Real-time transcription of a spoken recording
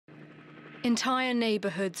Entire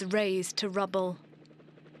neighborhoods razed to rubble.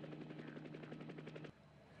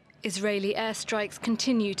 Israeli airstrikes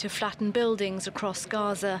continue to flatten buildings across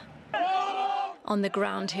Gaza. On the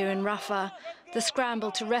ground here in Rafah, the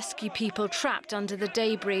scramble to rescue people trapped under the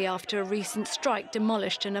debris after a recent strike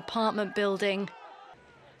demolished an apartment building,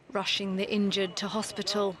 rushing the injured to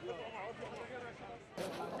hospital,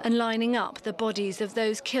 and lining up the bodies of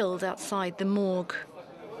those killed outside the morgue.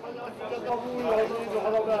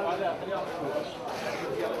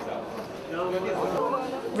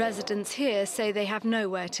 Residents here say they have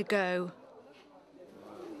nowhere to go.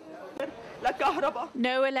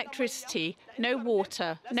 No electricity, no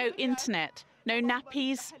water, no internet, no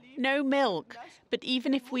nappies, no milk. But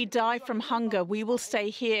even if we die from hunger, we will stay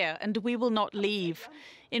here and we will not leave.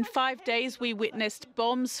 In 5 days, we witnessed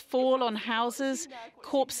bombs fall on houses,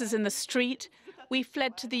 corpses in the street. We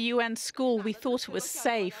fled to the UN school. We thought it was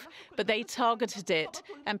safe, but they targeted it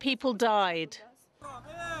and people died.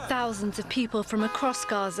 Thousands of people from across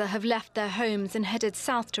Gaza have left their homes and headed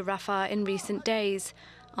south to Rafah in recent days,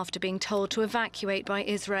 after being told to evacuate by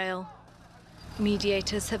Israel.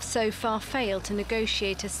 Mediators have so far failed to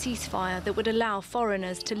negotiate a ceasefire that would allow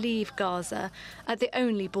foreigners to leave Gaza at the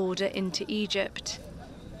only border into Egypt.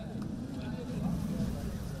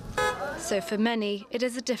 So for many, it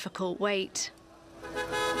is a difficult wait.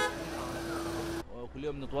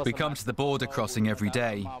 We come to the border crossing every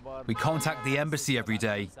day. We contact the embassy every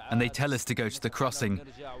day, and they tell us to go to the crossing.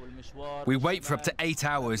 We wait for up to 8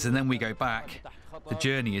 hours and then we go back. The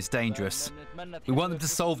journey is dangerous. We want them to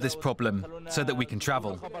solve this problem so that we can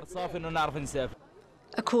travel.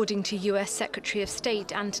 According to US Secretary of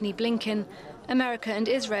State Antony Blinken, America and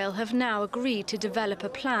Israel have now agreed to develop a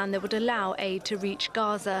plan that would allow aid to reach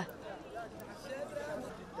Gaza.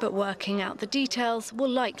 But working out the details will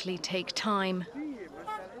likely take time.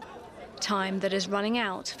 Time that is running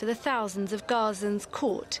out for the thousands of Gazans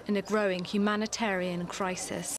caught in a growing humanitarian crisis.